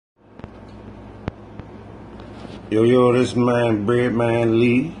Yo, this man, Breadman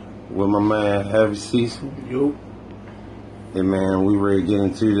Lee, with my man, Heavy Cecil. Yo. Hey, man, we ready to get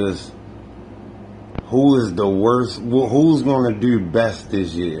into this. Who is the worst? Who's going to do best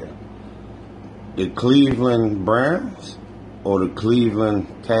this year? The Cleveland Browns or the Cleveland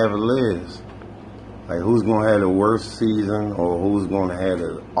Cavaliers? Like, who's going to have the worst season, or who's going to have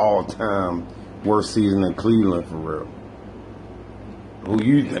the all-time worst season in Cleveland for real? Who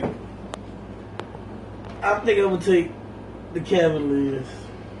you think? I think I'm gonna take the Cavaliers.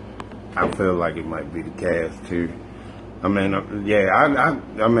 I feel like it might be the Cavs too. I mean, I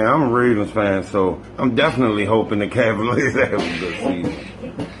mean, I'm a Ravens fan, so I'm definitely hoping the Cavaliers have a good season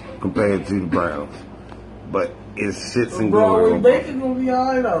compared to the Browns. But it's shits and Broadway glory. Baker gonna be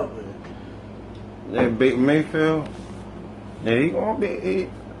alright out there. Yeah, Baker Mayfield. Yeah, he gonna be.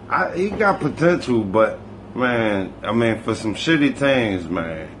 He got potential, but man, I mean, for some shitty teams,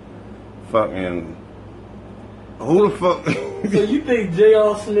 man, fucking. Who the fuck? So you think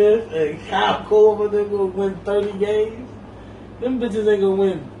J.R. Smith and Kyle Korver they're gonna win 30 games? Them bitches ain't gonna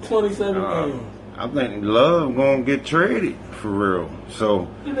win 27 games. I think Love gonna get traded for real. So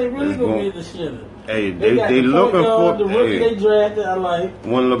They really gonna get the shitter. hey, They they looking for the rookie they drafted. I like.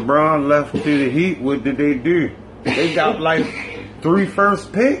 When LeBron left to the Heat, what did they do? They got like 3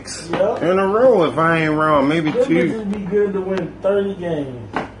 first picks in a row, if I ain't wrong, maybe Them 2. bitches be good to win 30 games.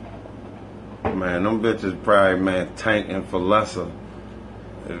 Man, them bitches probably, man, tanking for lesser.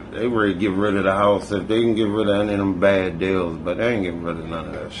 If they ready to get rid of the house, if they can get rid of any of them bad deals, but they ain't getting rid of none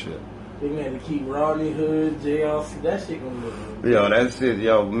of that shit. They gonna have to keep Rodney Hood, J.R. That shit gonna look good. Yo, that shit,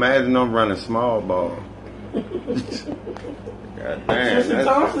 yo, imagine them running small ball. God damn. Tristan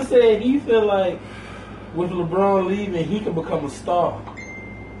Thompson said he feel like with LeBron leaving, he can become a star.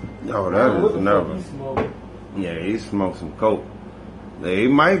 Yo, that is never. Yeah, he smoked some coke. He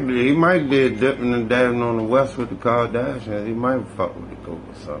might be dipping and dabbing on the West with the Kardashians. He might fuck with the coke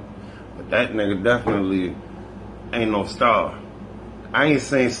or something. But that nigga definitely ain't no star. I ain't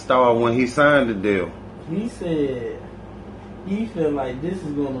seen star when he signed the deal. He said he feel like this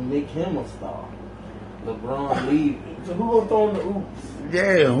is gonna make him a star. LeBron leaving. So who gonna throw in the oops?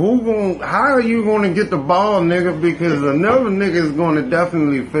 Yeah, how are you gonna get the ball, nigga? Because another nigga is gonna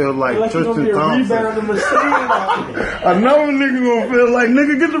definitely feel like Tristan Thompson. Another nigga gonna feel like,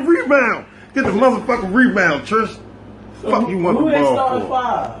 nigga, get the rebound. Get the motherfucking rebound, Trish. So fuck you want the ball ball for? Who they starting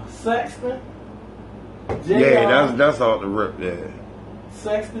 5? Sexton? JR, yeah, that's off the rip there.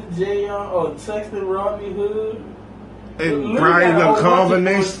 Sexton, JR, or Sexton, Rodney Hood? It's probably a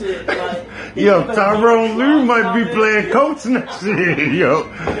combination. Yo, Tyrone Lue might be playing coach next year, yo.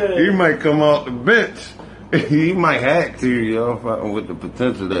 He might come off the bench. He might have to, yo, with the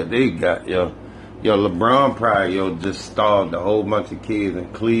potential that they got, yo. Yo, LeBron probably, yo, just starved a whole bunch of kids in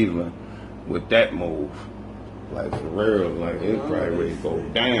Cleveland with that move. Like, for real, like, it's probably ready to go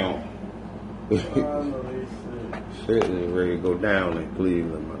down. Shit is ready to go down in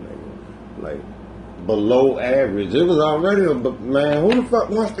Cleveland, my nigga. Like, below average. It was already man, who the fuck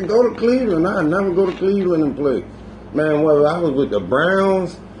wants to go to Cleveland? I'd never go to Cleveland and play. Man, whether I was with the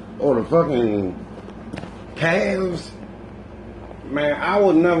Browns or the fucking Cavs, man, I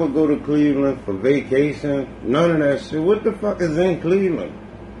would never go to Cleveland for vacation. None of that shit. What the fuck is in Cleveland?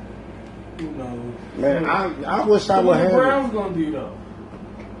 Who knows? Man, I wish I would have. What the Browns gonna do though?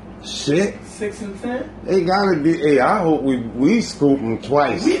 Shit. 6-10? They gotta be. Hey, I hope we scoop them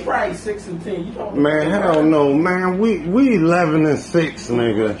twice. We probably 6-10. You don't man, hell no, man. We 11-6,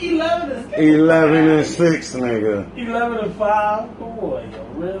 nigga. 11-6, nigga. 11-5. Boy,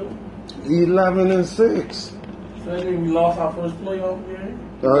 really? 11-6. So that means we lost our first playoff game.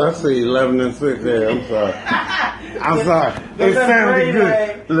 Oh, I say 11-6. Yeah, I'm sorry. I'm sorry. It sounded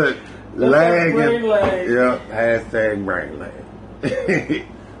good. Look, lagging. Yep. Hashtag brain lag.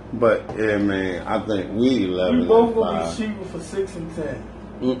 But yeah, man, I think we 11. We both gonna be shooting for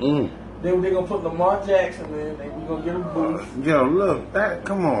 6-10. Then they gonna put Lamar Jackson in. We gonna get a boost. Yo, look,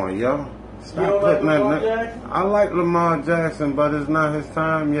 come on, yo. Stop putting that. I like Lamar Jackson, but it's not his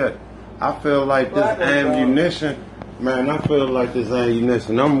time yet. I feel like this ammunition, man. I feel like this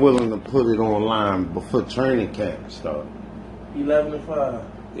ammunition. I'm willing to put it online before training camp start. 11-5.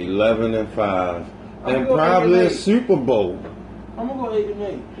 11-5, and probably a Super Bowl. I'm gonna go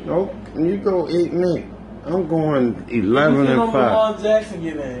 8-8. Nope, you go 8-8. I'm going 11-5. Lamar Jackson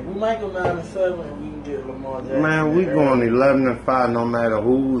get in. We might go 9-7 and we can get Lamar Jackson. Man, we going 11-5 no matter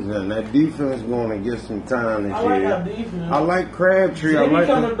who's in. That defense going to get some time this year. I like our defense. I like Crabtree. I like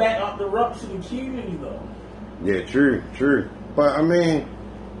coming back off the rupture of Cuban though. Yeah, true. But I mean,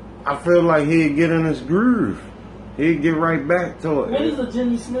 I feel like he'd get in his groove. He'd get right back to it. What is a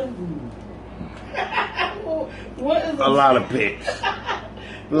Jimmy Smith groove? What is A lot of picks. A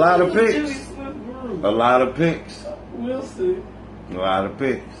lot of Jimmy picks. Smith Brew? A lot of picks. We'll see. A lot of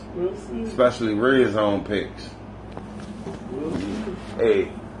picks. We'll see. Especially red zone picks. We'll see.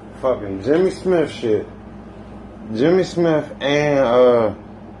 Hey, fucking Jimmy Smith shit. Jimmy Smith and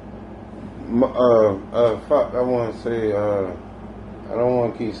fuck, I want to say I don't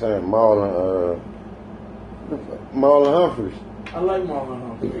want to keep saying Marlon Humphreys. I like Marlon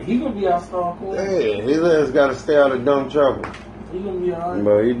Humphrey. He gonna be our star corner. Yeah, his ass got to stay out of dumb trouble. He gonna be alright.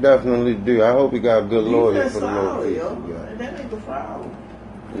 But he definitely do. I hope he got a good lawyer Defense for the little solid, piece yo. he got. And that ain't the problem.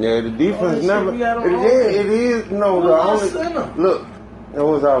 Yeah, the defense All that never. shit we got on Yeah, offense. it is. No, Who's the our only center? look. It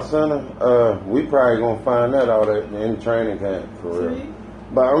was our center. We probably gonna find that out in training camp for real. See?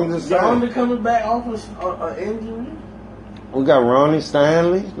 But I'm just Y'all saying, coming back off an injury? we got Ronnie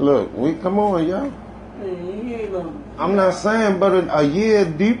Stanley. Look, we come on, y'all. Man, he ain't no. I'm not saying, but a year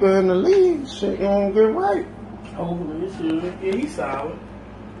deeper in the league, shit gonna get right. Hopefully this year. Yeah, he's solid.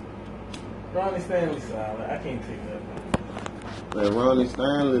 Ronnie Stanley's solid. I can't take that. And Ronnie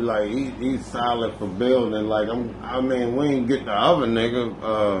Stanley, like he's solid for building. Like I mean, we ain't get the other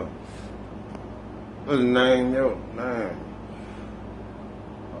nigga. What's his name? Yo, man.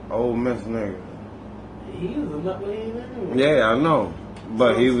 Old Miss nigga. He was a nutmeg anyway. Yeah, I know,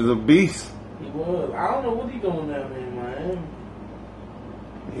 but he was a beast. He was. I don't know what he doing down there in Miami.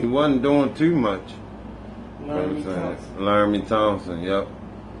 He wasn't doing too much. You know what I'm Laramie saying? Thompson. Laramie Thompson, yep.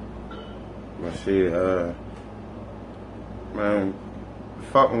 But shit, man,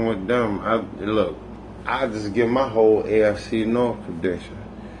 fucking with them. I just give my whole AFC North prediction.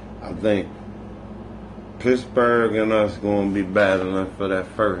 I think Pittsburgh and us gonna be battling for that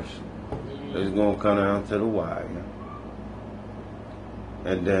first. It's gonna come down to the wire,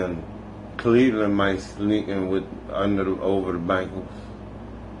 and then Cleveland might sneak in over the Bengals.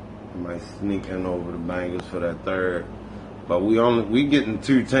 Might sneak in over the Bengals for that third. But we getting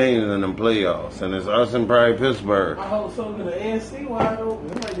two teams in the playoffs, and it's us and probably Pittsburgh. I hope so. The AFC wide open.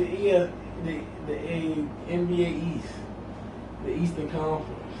 It's like the NBA East, the Eastern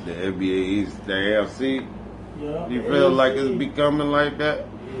Conference. The NBA East, the AFC. Yeah. You the feel AFC. like it's becoming like that?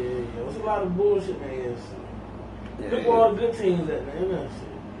 Yeah. There's a lot of bullshit in the AFC. Yeah. Look at all the good teams at the NFC.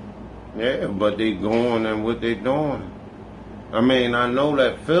 Yeah, but they going and what they doing. I mean, I know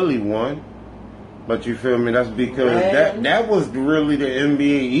that Philly won, but you feel me? That's because that was really the NBA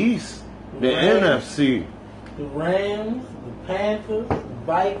East, the NFC. The Rams, the Panthers, the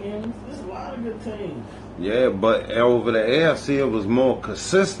Vikings. There's a lot of good teams. Yeah, but over the AFC, it was more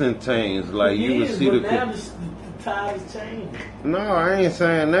consistent teams. Like you would see but now the tide has changed. No, I ain't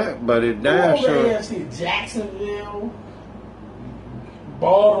saying that, but it damn Over sure. the AFC, Jacksonville,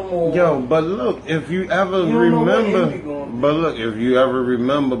 Baltimore. Yo, but look, if you ever You don't know what end we remember, gonna be. but look, if you ever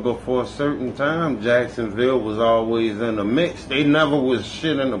remember before a certain time, Jacksonville was always in the mix. They never was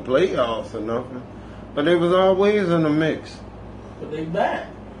shit in the playoffs or nothing, but they was always in the mix. But they back.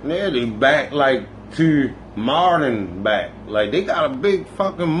 Yeah, they back like to modern back. Like they got a big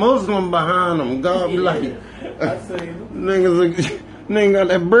fucking Muslim behind them. God be like, I say, nigga got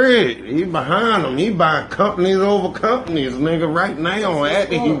that bread. He behind them. He buying companies over companies, nigga, right now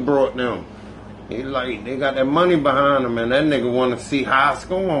after he brought them. He like, they got that money behind him, and that nigga want to see how it's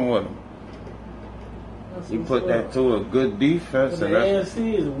going with him. He put that to a good defense. But And the that's,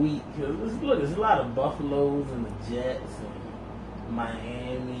 AFC is weak. Cause look, there's a lot of Buffaloes and the Jets and Miami's.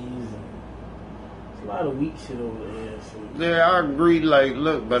 And there's a lot of weak shit over the AFC. yeah, I agree. Like,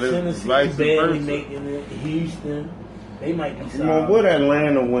 look, but it's Tennessee vice barely versa. making it. Houston, they might be You know, solid. what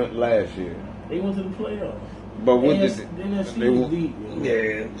Atlanta went last year. They went to the playoffs. But what The did NFC they was deep.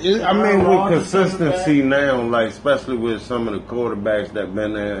 Yeah, I mean, Aaron with Rodgers consistency coming now, like especially with some of the quarterbacks that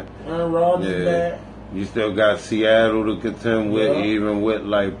been there, Aaron Rodgers back. you still got Seattle to contend with, Yeah. even with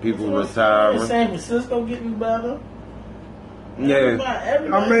like people And retiring. San Francisco getting better. Yeah, Everybody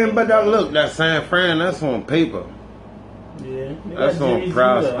I mean, but getting look, that San Fran, that's on paper. better. Yeah, they That's got on Jimmy G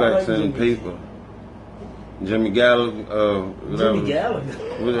prospects there. I like and Jimmy G. people. Jimmy Gallagher, Jimmy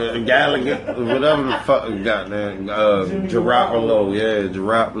Gallagher. whatever the fuck he got there. Jimmy Garoppolo, yeah,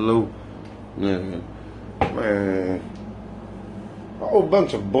 Garoppolo. Yeah, man. A whole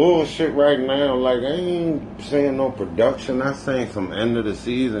bunch of bullshit right now. Like, I ain't saying no production. I saying some end of the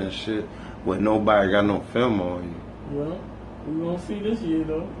season shit where nobody got no film on you. Well, we gonna see this year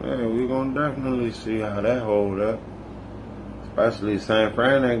though. Yeah, we gonna definitely see how that hold up. Especially San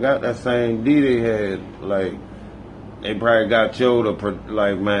Fran ain't got that same D they had. Like, they probably got Yoda,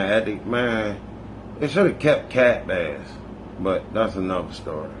 like, man, they should have kept Cat Bass. But that's another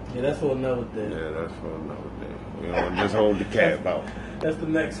story. Yeah, that's for another day. Yeah, that's for another day. You know, just hold the cap out. That's the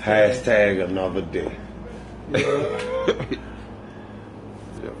next tag. Hashtag another day. Yeah.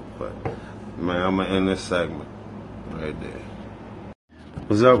 Yeah, but, man, I'm gonna end this segment right there.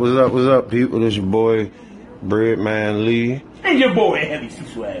 What's up, what's up, what's up, people? This your boy, Breadman Lee. And your boy, Heavy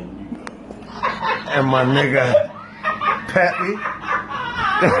Swag. And my nigga, Pappy.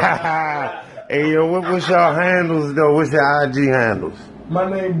 Hey, yo, what's y'all handles, though? What's your IG handles? My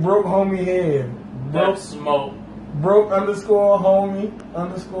name Broke Homie Head. Broke Smoke. Broke _homie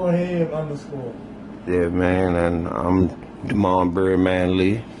 _head_. Yeah, man, and I'm Demond Breadman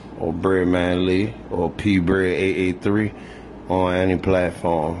Lee, or Breadman Lee, or P Bread 883 on any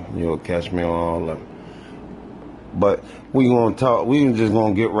platform. You'll catch me on all of them. But we just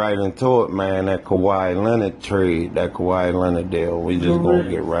gonna get right into it, man. That Kawhi Leonard trade, that Kawhi Leonard deal. We just gonna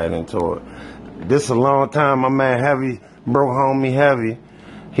get right into it. This a long time, my man Heavy, Broke Homie Heavy.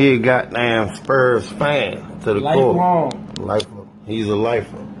 He a goddamn Spurs fan to the core. Lifelong. He's a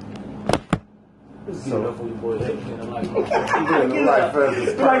lifer. So, for your boy, Heavy, He's a lifer as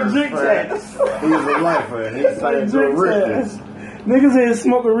a Spurs like Jig fan. Taz. He's a lifer. He's like the richness. Niggas ain't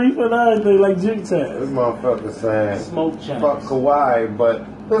smoking reefer and everything like Jig This Taz. motherfucker saying Smoke chains. fuck Kawhi, but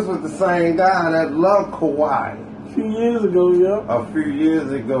this was the same guy that loved Kawhi A few years ago, yo. a few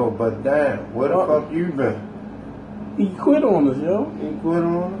years ago. But damn, where the fuck you been? He quit on us, yo. You quit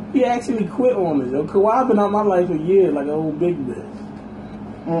on him? He actually quit on us, yo. Kawhi been out my life a year, like an old big bitch.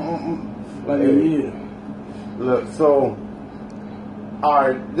 Like a year. Look, so,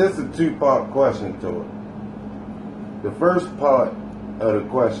 alright, this is a two-part question to it. The first part of the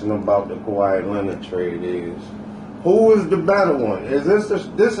question about the Kawhi Leonard trade is, who is the better one? Is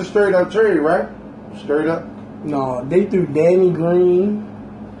this a straight-up trade, right? Straight up? No, they threw Danny Green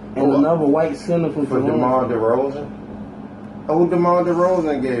and another white center from For DeMar DeRozan? Who DeMar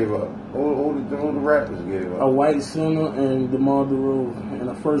DeRozan gave up? Who the Raptors gave A up? white center and DeMar DeRozan and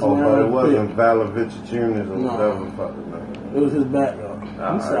a first round But it wasn't pick. Valanciunas or No. whatever fucking name. It was his backup.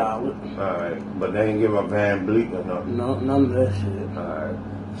 I'm solid. Alright, but they ain't give up Van Bleek or nothing. No, none of that shit. Alright,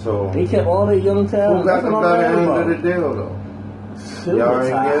 so They kept all their young talent. who got That's the what I'm better mad end of the about. deal though? Shit Y'all was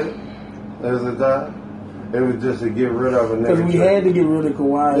ain't high. get it? There's a tie? It was just to get rid of a nigga. Because we had to get rid of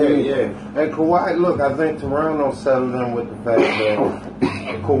Kawhi. Yeah. And Kawhi, look, I think Toronto settled in with the fact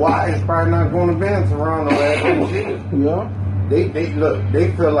that Kawhi is probably not going to be in Toronto after this year. Yeah.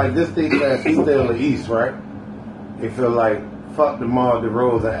 They feel like this defense is still the East, right? They feel like fuck DeMar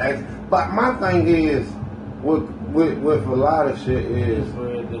DeRozan. But my thing is, with a lot of shit is, The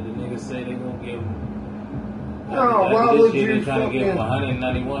niggas say they gonna give him. no, why would you They trying to give him fucking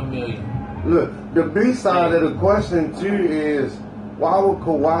 191 million. look? The B side of the question too is, why would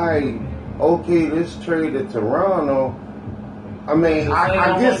Kawhi okay this trade to Toronto? I mean,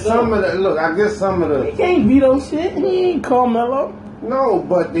 I get some of the look. I get some of He the can't veto shit. He ain't Carmelo. no,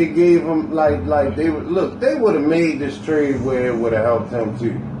 but they gave him like they would look. They would have made this trade where it would have helped him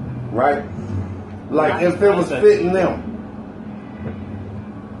too, right? Like if it was fitting them.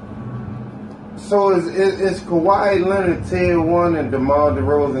 So is Kawhi Leonard tier 1 and DeMar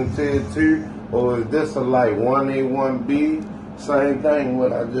DeRozan tier 2, or is this a like 1A 1B? Same thing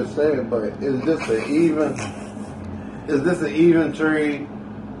what I just said, but is this an even? Is this an even trade?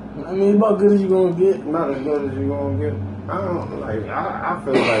 I mean, about good as you gonna get. Not as good as you gonna get. I don't like. I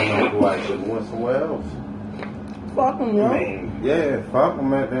feel like no Kawhi should have went somewhere else. Fuck him, yo. I mean, yeah, fuck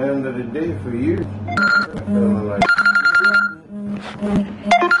him at the end of the day for you. Feeling like that.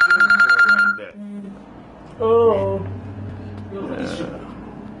 Oh.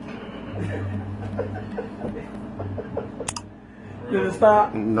 Did it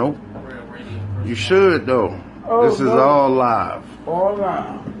stop? Nope. You should though. Oh, This is no. all live. All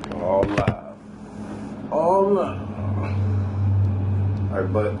right. All live. All right.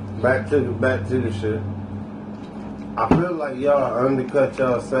 Alright, but back to the shit. I feel like y'all undercut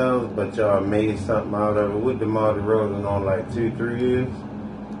yourselves, but y'all made something out of it with DeMar DeRozan on like 2-3 years.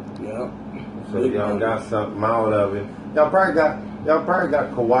 Yeah. So y'all got something out of it. Y'all probably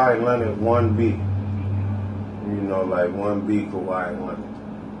got Kawhi Leonard 1B. You know, like 1B Kawhi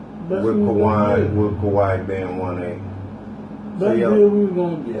Leonard. Best With we was gonna Kawhi being 1A. get. So Best y'all- deal we was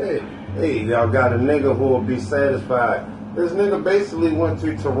gonna get. Hey, y'all got a nigga who will be satisfied. This nigga basically went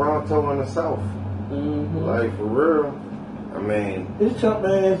to Toronto in the South. Mm-hmm. Like, for real. I mean, This chump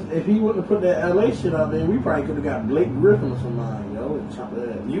ass, if he wouldn't have put that LA shit out there, we probably could have got Blake Griffin or somebody, yo. Chump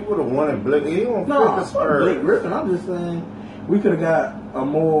ass. you would have wanted Blake. He don't No, fit the fuck Blake Spurs. Griffin. I'm just saying we could have got a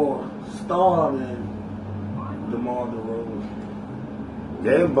more star than DeMar DeRozan.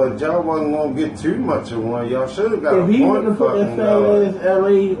 Yeah, but y'all wasn't gonna get too much of one. Y'all should have got If a he point wouldn't have put that fucking fat guard. ass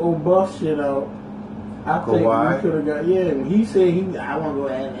LA or bust shit out, I think Kawhi? we could have got. Yeah, when he said I want to go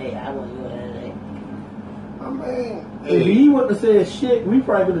to LA. I want to go to LA. I mean, If he wouldn't have said shit, we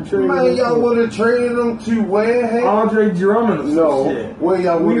probably could have traded man, him y'all for would have traded him to where? Hey? Andre Drummond or some No, shit. where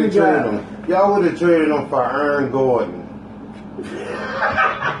y'all We would have got traded him? Y'all would have traded him for Aaron Gordon.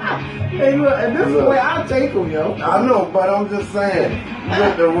 Hey, look, and this is the way I take him, yo. I know, but I'm just saying, you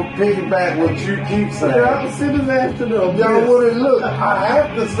got to piggyback what you keep saying. Yeah, I'm send his ass to the Y'all abyss. would have looked. I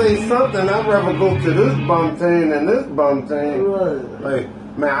have to say something. I'd rather go to this bum team than this bum team. Right.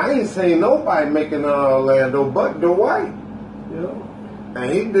 Like, man, I ain't seen nobody making Orlando but Dwight. Yeah.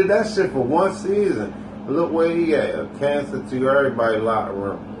 And he did that shit for one season. Look where he at. Cancer to everybody locker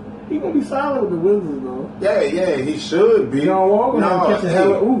room. He gonna be solid with the Wizards, though. Yeah, he should be. John Wall gonna catch a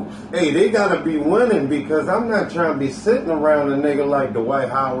hell of oops. Hey, they gotta be winning because I'm not trying to be sitting around a nigga like Dwight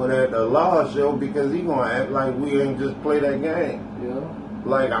Howard at the Law Show because he gonna act like we ain't just play that game. Yeah.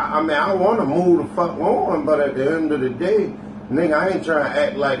 Like, I mean, I want to move the fuck on, but at the end of the day, nigga, I ain't trying to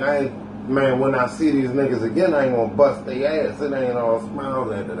act like I ain't, man, when I see these niggas again, I ain't gonna bust their ass. It ain't all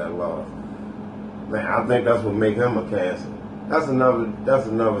smiles after that loss. Man, I think that's what make him a cancer. That's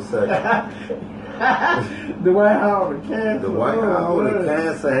another section. Dwight Howard, the cancer. Dwight Howard, the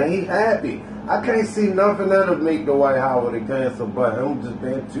cancer, and he happy. I can't see nothing that'll make Dwight Howard a cancer but him just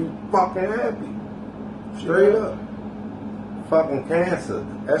being too fucking happy. Straight up. Fucking cancer.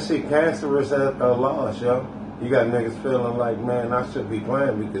 That shit cancerous at a loss, yo. You got niggas feeling like, man, I should be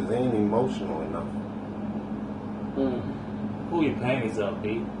playing because they ain't emotional enough. Pull your panties up,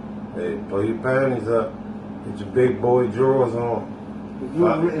 B. Hey, pull your panties up. Get your big boy drawers on.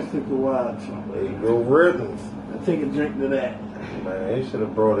 Good riddance to Kawhi, Trump. There you go, ribbons. I'll take a drink to that. Man, he should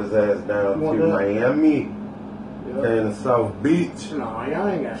have brought his ass down You to want that? Miami Yeah. and the South Beach. No, y'all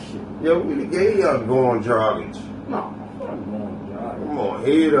ain't got shit. Yo, we gave y'all going jogging. No, I'm going jogging. Come on,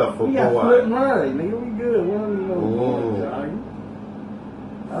 head up for We got Flip Kawhi. Murray, nigga. We good. We don't need no going jogging.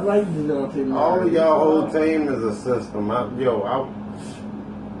 I like Dejounte Murray. All of y'all whole team is a system.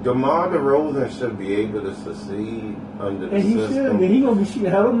 DeMar DeRozan should be able to succeed under the And he system. should. He gonna be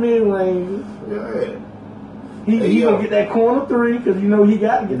shooting hella mid ranges. Yeah. He Hey, gonna yo. get that corner three because you know he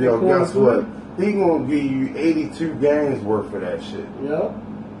got to get that Yo, corner guess three. what? He gonna give you 82 games worth of that shit. Yep.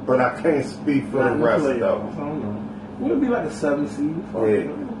 But I can't speak for Not the in the rest playoffs. though. I don't know. We'll be like a 7 seed. Fuck Yeah,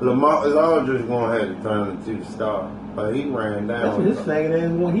 it. Lamar Aldridge gonna have to turn into the star, but he ran That's down. what his faggot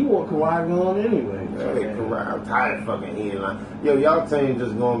ass when he want Kawhi gone anyway. Hey, correct. I'm tired of fucking headline. Yo, y'all team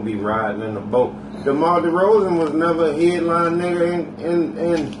just gonna be riding in the boat. DeMar DeRozan was never a headline nigga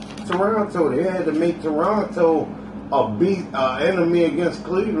in Toronto. They had to make Toronto a enemy against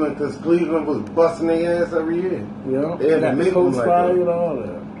Cleveland because Cleveland was busting their ass every year. Yeah. They had to Got make the coach him like fired that. and all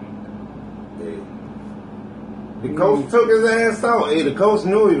that. Yeah. The coach took his ass out. Hey, the coach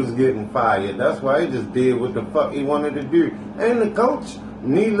knew he was getting fired. That's why he just did what the fuck he wanted to do. And the coach,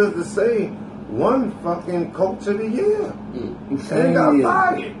 needless to say, won fucking coach of the year. And got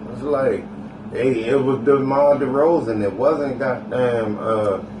fired. It's like, hey, it was DeMar DeRozan. It wasn't goddamn.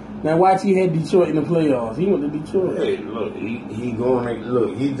 Now watch, he had Detroit in the playoffs. He went to Detroit. Hey, look, he going to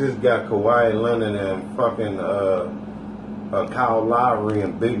look. He just got Kawhi Leonard and fucking Kyle Lowry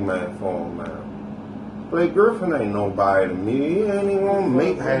and big man for him, man. Blake Griffin ain't nobody to me. He ain't even gonna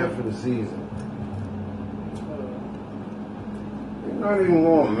make half of the season. He's not even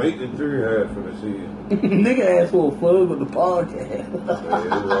gonna make it through half of the season. Nigga asked for a plug with the podcast. Hey,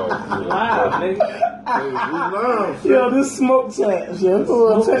 it's all good. Wow, nigga. Hey, we love, Yo, this smoke chat, yo. Come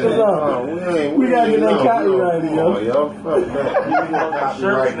on, check us out. We gotta get that copyright, yo. Yo, fuck that. You can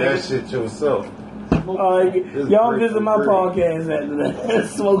copyright that shit yourself. All right, y'all visit my podcast after that.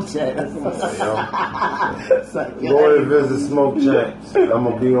 Smoke chat. Go ahead and visit Smoke Chats. I'm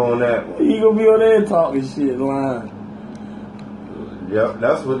gonna be on that one. He gonna be on there talking shit, lying. Yep,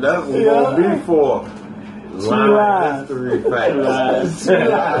 that's what gonna be for. Lies. History facts.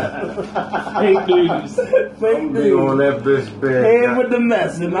 Fake news. Fake I'm be on news. that bitch bed. And with the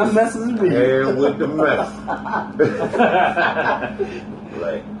mess, and my mess is big. And with the mess.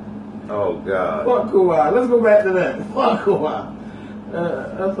 Like, oh God. Fuck Kawhi. Let's go back to that. Fuck Kawhi.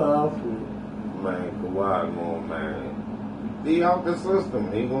 That's how I feel. Man, Kawhi going, man. He out the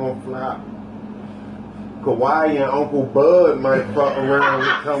system. He gonna flop. Kawhi and Uncle Bud might fuck around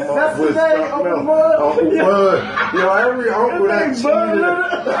and come up That's with his name, something Uncle else. Bud? Uncle Bud. Yo, every uncle that His name Bud cheated.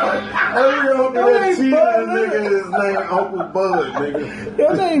 Every uncle Your that name cheated, Bud nigga, his name Uncle Bud, nigga.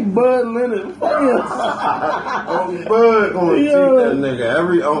 Your name Bud Leonard. Fuck you. Uncle Bud gonna cheat Yo. that nigga.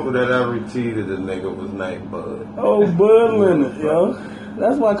 Every uncle that ever cheated a nigga was named Bud. Oh, Bud Leonard, yo.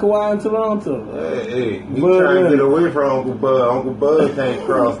 That's why Kawhi in Toronto. Hey, he Bud trying to Leonard. get away from Uncle Bud. Uncle Bud can't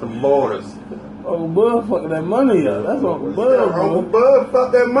cross the borders. Uncle Bud fucking that money up. That's Uncle Bud, Uncle bro. Bud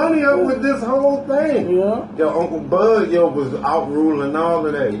fucked that money up with this whole thing. Yeah. Yo, Uncle Bud, was outruling all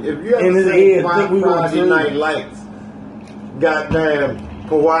of that. If you In ever his seen head, think we gonna Friday trade. Night Lights, goddamn,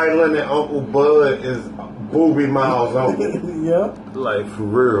 Kawhi Leonard and Uncle Bud is booby miles on. Yeah. Like, for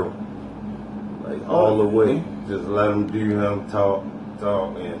real. Like, all the way. Just let him do him, talk,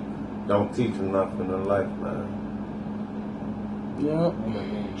 and don't teach him nothing in life, man. Yeah.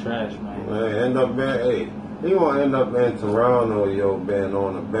 Trash, man. Man, he gonna end up in Toronto, being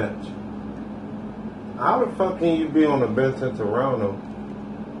on the bench. How the fuck can you be on the bench in Toronto?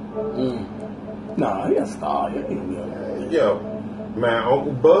 Nah, he a star. He ain't gonna be on that. Yo, man,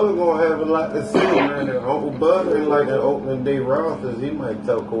 Uncle Bud gonna have a lot to say, man. And Uncle Bud ain't like an opening day rosters. He might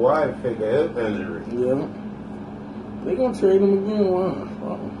tell Kawhi to fake a hip injury. Yeah. They gonna trade him again, why?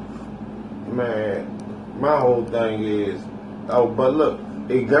 Man, my whole thing is, but look,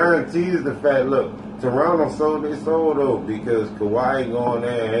 it guarantees the fact, look, Toronto sold they sold though, because Kawhi going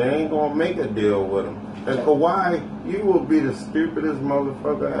there and ain't gonna make a deal with him. And Kawhi, you will be the stupidest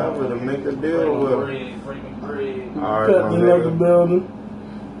motherfucker ever to make a deal with him. Breaking bread. All right, Cut my me like a nigga. building.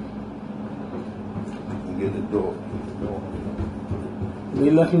 Get the door. They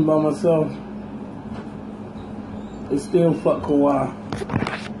left me by myself. They still fuck Kawhi.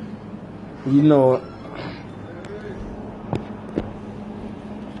 You know it.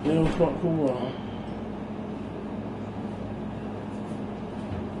 They don't fuck Kawhi.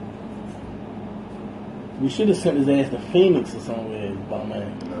 We should have sent his ass to Phoenix or somewhere, bum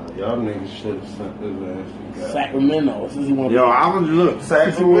man. Nah, y'all niggas should have sent his ass to God. Sacramento. Since he want Yo, I was look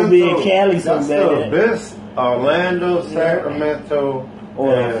Since he wanna be in Cali so that's bad. the best. Orlando, Sacramento,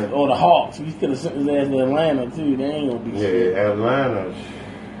 or the Hawks. We could have sent his ass to Atlanta too. They ain't gonna be shit. yeah, Atlanta.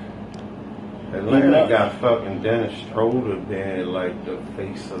 Atlanta got fucking Dennis Schroeder being like the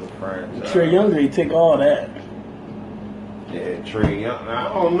face of the franchise. Trey Young, he take all that. Yeah, Trey Young. I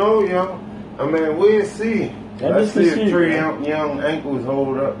don't know, yo. I mean, we'll see. That Let's is see the if shit, Trey man. Young ankles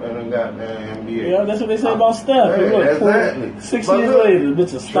hold up in the goddamn NBA. Yeah, that's what they say about Steph. Yeah, Look, exactly. 6 But years look, later, the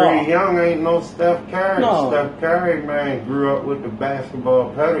bitch a star. Trey Young ain't no Steph Curry. No. Steph Curry, man, grew up with the basketball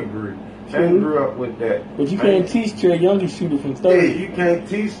pedigree. True. And grew up with that. But you can't teach Trey Young to shoot it from Yeah, 30. you can't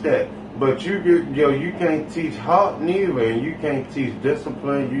teach that. But you can't teach heart neither, and you can't teach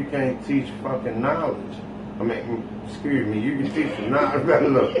discipline. You can't teach fucking knowledge. I mean, excuse me, you can teach the knowledge.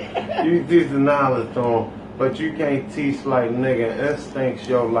 Look, you can teach the knowledge to them, but you can't teach like nigga instincts,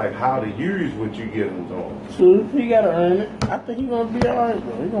 like how to use what you give them to them. True, he gotta earn it. I think he gonna be alright,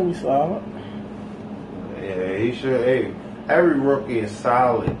 bro. He gonna be solid. Yeah, he should. Hey, every rookie is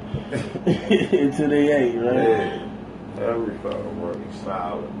solid. Until they ain't, right? Yeah, every fucking rookie is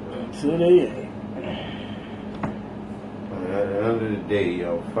solid. Man. Until they ain't. And at the end of the day,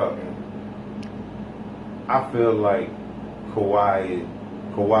 fucking, I feel like Kawhi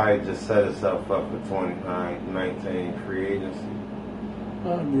just set himself up for 2019 free agency. I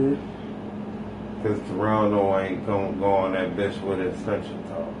agree. Because Toronto ain't gonna go on that bitch with extension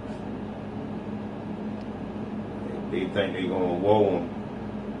talks. They think they gonna whoa him.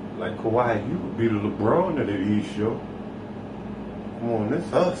 Like, Kawhi, you could be the LeBron of the East, yo. Come on,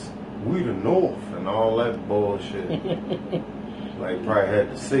 this us. We the North and all that bullshit. Like, probably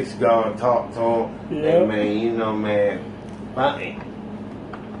had the 6 guard talk to him. Yeah. Hey, man, fine.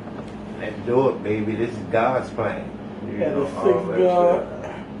 Let's do it, baby. This is God's plan. You Got know, the all 6 that guard.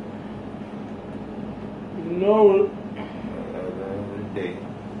 You know it. shit. At the end of the day,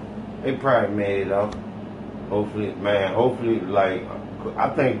 they probably made it up. Hopefully, like, I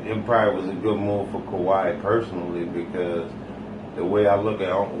think it probably was a good move for Kawhi personally, because the way I look at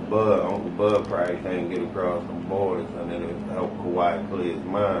Uncle Bud probably can't get across some borders, and it'll help Kawhi clear his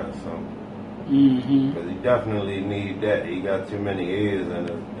mind some. Mm-hmm. Because he definitely need that. He got too many ears in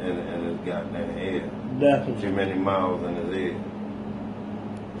his goddamn ear. Definitely. Too many mouths in his ear.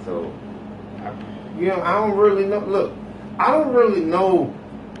 So, I don't really know. Look, I don't really know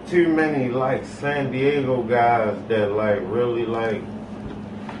too many like San Diego guys that like really like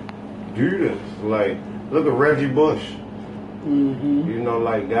do this. Like, look at Reggie Bush. Mm-hmm.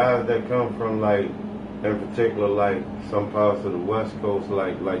 Like guys that come from like, in particular, like some parts of the West Coast,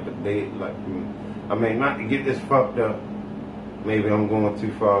 like the Bay, I mean, not to get this fucked up. Maybe I'm going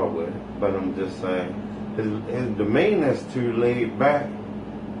too far with it, but I'm just saying his demeanor is too laid back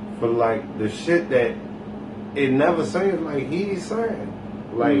for like the shit that it never seems like he's saying.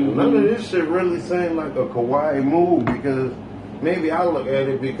 Like none of this shit really seems like a Kawhi move, because maybe I look at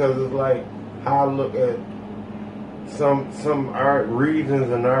it because it's like how I look at some regions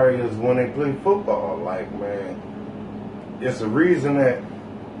and areas when they play football. Like, man, it's a reason that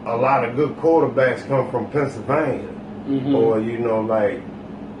a lot of good quarterbacks come from Pennsylvania, or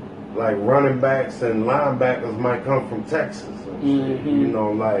like running backs and linebackers might come from Texas and shit. You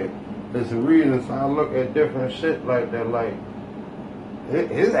know, like there's a reason. So I look at different shit like that. Like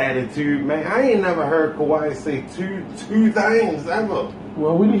his attitude, man. I ain't never heard Kawhi say two things ever.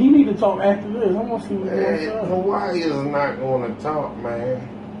 Well, he need to talk after this. I'm gonna see what's going on. Kawhi is not going to talk, man.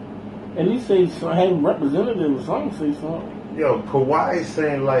 At least say have representatives or something say something. Yo, Kawhi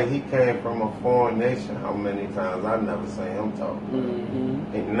saying like he came from a foreign nation. How many times I never seen him talk?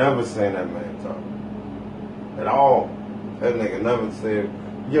 Ain't never seen that man talk at all. That nigga never said,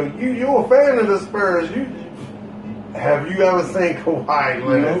 "Yo, you a fan of the Spurs? Have you ever seen Kawhi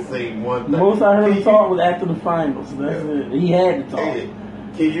Leonard say one thing?" Most I heard him talk was after the finals. That's it. He had to talk. Hey,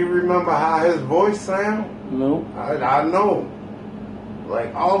 can you remember how his voice sound? Nope. I know.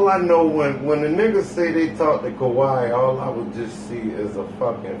 Like, all I know when the niggas say they talk to Kawhi, all I would just see is a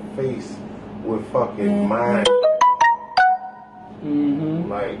fucking face with fucking mind.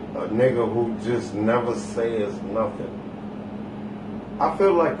 Like, a nigga who just never says nothing. I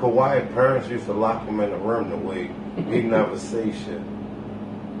feel like Kawhi parents used to lock him in the room the way he never say shit.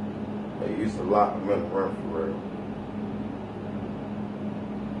 They used to lock him in the room for real.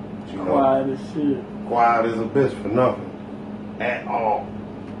 But you know, Quiet as shit. Quiet as a bitch for nothing. At all.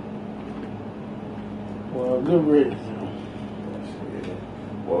 Well, good riddance. Shit.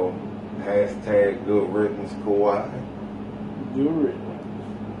 Well, hashtag good riddance Kawhi. Good riddance.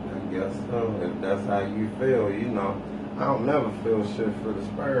 I guess so. If that's how you feel, you know. I don't never feel shit for the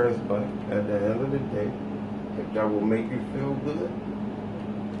Spurs, but at the end of the day, if that will make you feel good,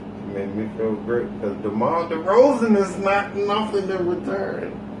 it made me feel great. Because DeMar DeRozan is not nothing in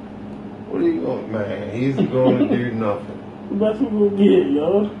return. What are you going, man? He's going to do nothing. That's what we'll get,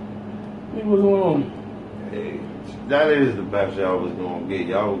 yo. He was on. Hey, that is the best y'all was gonna get.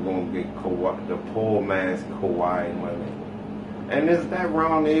 Y'all was gonna get Kawhi, the poor man's Kawhi money. And is that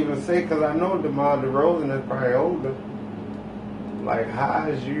wrong to even say? Because I know DeMar DeRozan is probably older. Like, how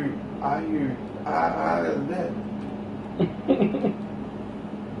is that? I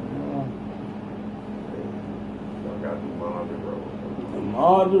got DeMar DeRozan.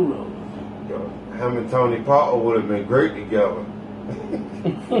 DeMar DeRozan. Yo, him and Tony Parker would have been great together.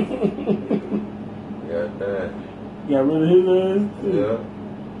 Got that. Got rid of his ass too. Yeah.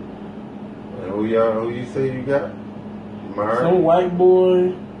 And who you say you got? Murray? Some white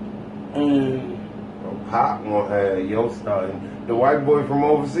boy and Pop gonna have your starting. The white boy from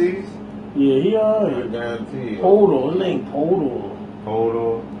overseas? yeah, he I alright. guarantee you. Podol, his name Podol.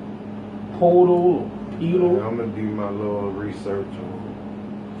 Podol. Pedal. I'm gonna do my little research on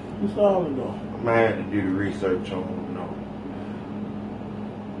him. He's solid though. I might have to do the research on him, no.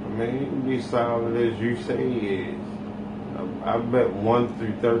 I mean, he can be solid as you say he is. I bet 1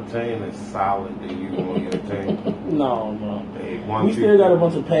 through 13 is solid to you on your team. No. Hey, We still got a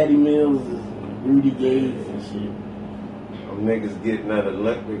bunch of Patty Mills and Rudy Gay and shit. Them niggas getting that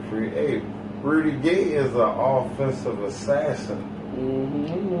Olympic free. Hey, Rudy Gay is an offensive assassin.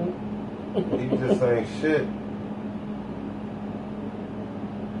 He just ain't shit.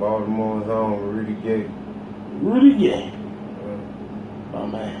 Baltimore's own Rudy Gay. Rudy Gay. Oh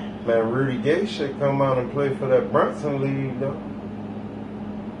man. Man, Rudy Gay should come out and play for that Brunson League, though.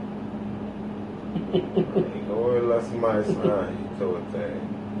 Go ahead and let somebody sign you to a thing.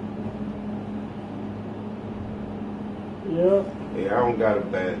 Yeah. Hey, I don't got a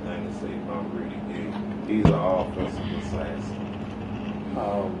bad thing to say about Rudy Gay. He's an offensive assassin.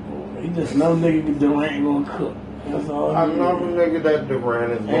 Oh boy. He just no nigga Durant gonna cook. That's all. I know the nigga that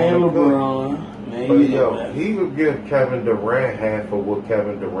Durant is and going to cook. LeBron. Man, But you yo, know that. he would give Kevin Durant half of what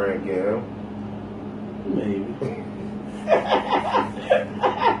Kevin Durant gave him. Maybe.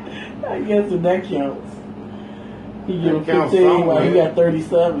 I guess if that counts. He give him That counts 15 while he somewhere. got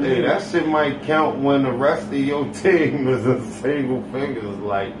 37. Hey, that shit might count when the rest of your team is in single figures.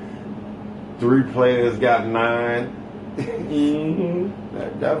 Like 3 players got 9. Mm-hmm.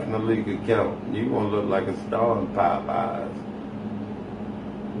 That definitely could count. You gonna look like a star in Popeyes.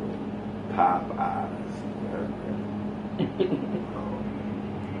 Popeyes.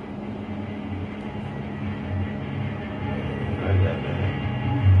 I got that.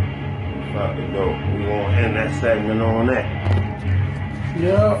 Fuck it though. We gonna end that segment on that.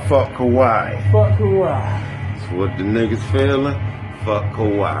 Yeah. Fuck Kawhi. Fuck Kawhi. That's what the niggas feeling. Fuck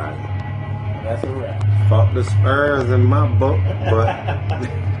Kawhi. That's a wrap. Fuck the Spurs in my book, but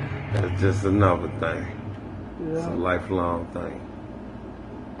that's just another thing. It's a lifelong thing.